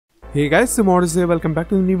Hey guys, Andreas here. Welcome back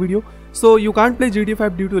to the new video. So you can't play GTA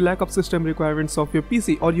 5 due to lack of system requirements of your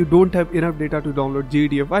PC, or you don't have enough data to download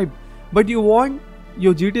GTA 5, but you want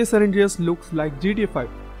your GTA San Andreas looks like GTA 5.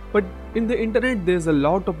 But in the internet there's a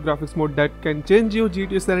lot of graphics mode that can change your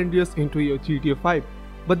GTA San Andreas into your GTA 5.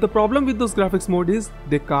 But the problem with those graphics mode is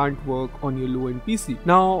they can't work on your low-end PC.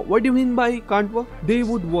 Now what do you mean by can't work? They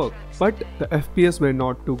would work, but the FPS were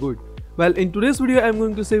not too good. Well, in today's video I'm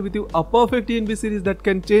going to share with you a perfect TNB series that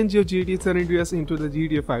can change your GTA San Andreas into the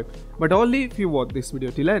GTA 5, but only if you watch this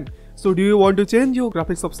video till end. So do you want to change your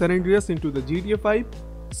graphics of San Andreas into the GTA 5?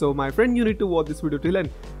 So my friend, you need to watch this video till end.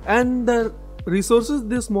 And the resources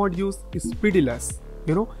this mod uses is pretty less.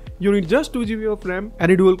 You need just 2 GB of RAM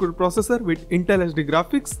and a dual core processor with Intel HD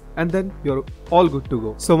graphics, and then you're all good to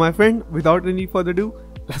go. So my friend, without any further ado,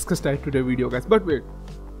 let's get started to the video guys. But wait,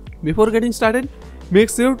 before getting started, make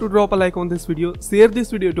sure to drop a like on this video, share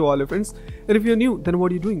this video to all your friends, and if you're new, then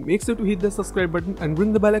what are you doing? Make sure to hit the subscribe button and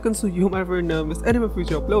ring the bell icon so you, my friend, never miss any of my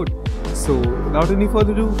future upload. So without any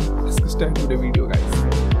further ado, let's get started to the video guys.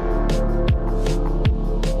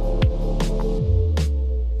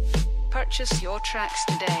 Purchase your tracks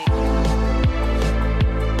today.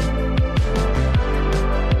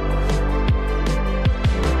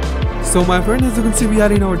 So my friend, as you can see, we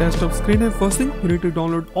are in our desktop screen, and first thing, you need to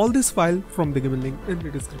download all this file from the given link in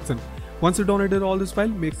the description. Once you downloaded all this file,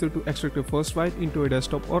 make sure to extract your first file into a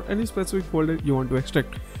desktop or any specific folder you want to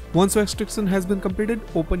extract. Once your extraction has been completed,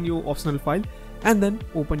 open your optional file and then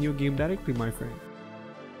open your game directory, my friend.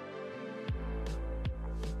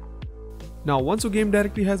 Now once your game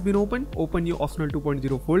directory has been opened, open your optional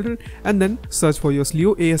 2.0 folder and then search for your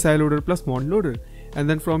Sleo ASI loader plus mod loader. And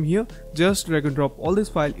then from here, just drag and drop all this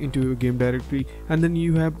file into your game directory, and then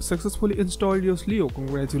you have successfully installed your Sleo.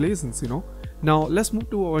 Congratulations, Now let's move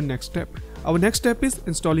to our next step. Our next step is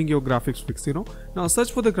installing your graphics fix, Now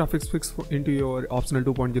search for the graphics fix into your optional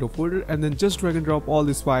 2.0 folder and then just drag and drop all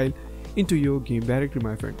this file into your game directory,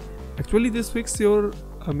 my friend. Actually this fixes your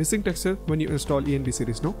missing texture when you install ENB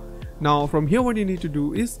series, Now from here what you need to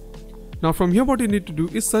do is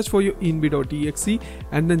search for your env.exe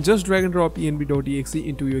and then just drag and drop env.exe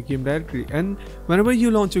into your game directory. And whenever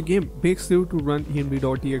you launch your game, make sure to run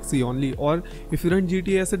env.exe only, or if you run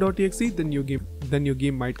gtasa.exe, then your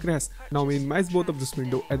game might crash. Now minimize both of this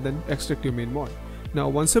window and then extract your main mod. Now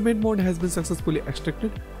once your main mod has been successfully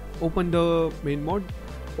extracted, open the main mod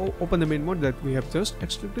that we have just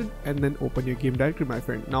extracted and then open your game directory, my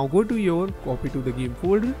friend. Now go to your copy to the game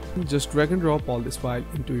folder and just drag and drop all this file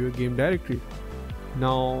into your game directory.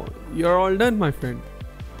 Now you're all done, my friend.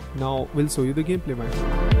 Now we'll show you the gameplay, my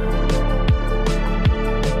friend.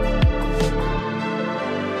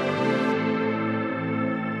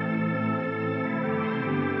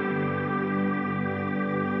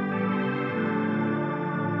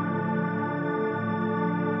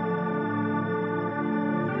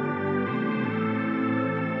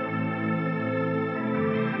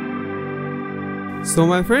 So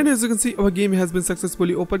my friend, as you can see, our game has been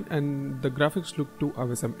successfully opened and the graphics look too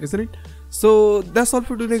awesome, isn't it? So that's all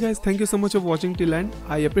for today guys. Thank you so much for watching till end.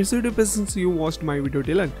 I appreciate your patience you watched my video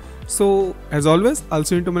till end. So as always, I'll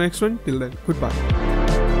see you into my next one. Till then, goodbye.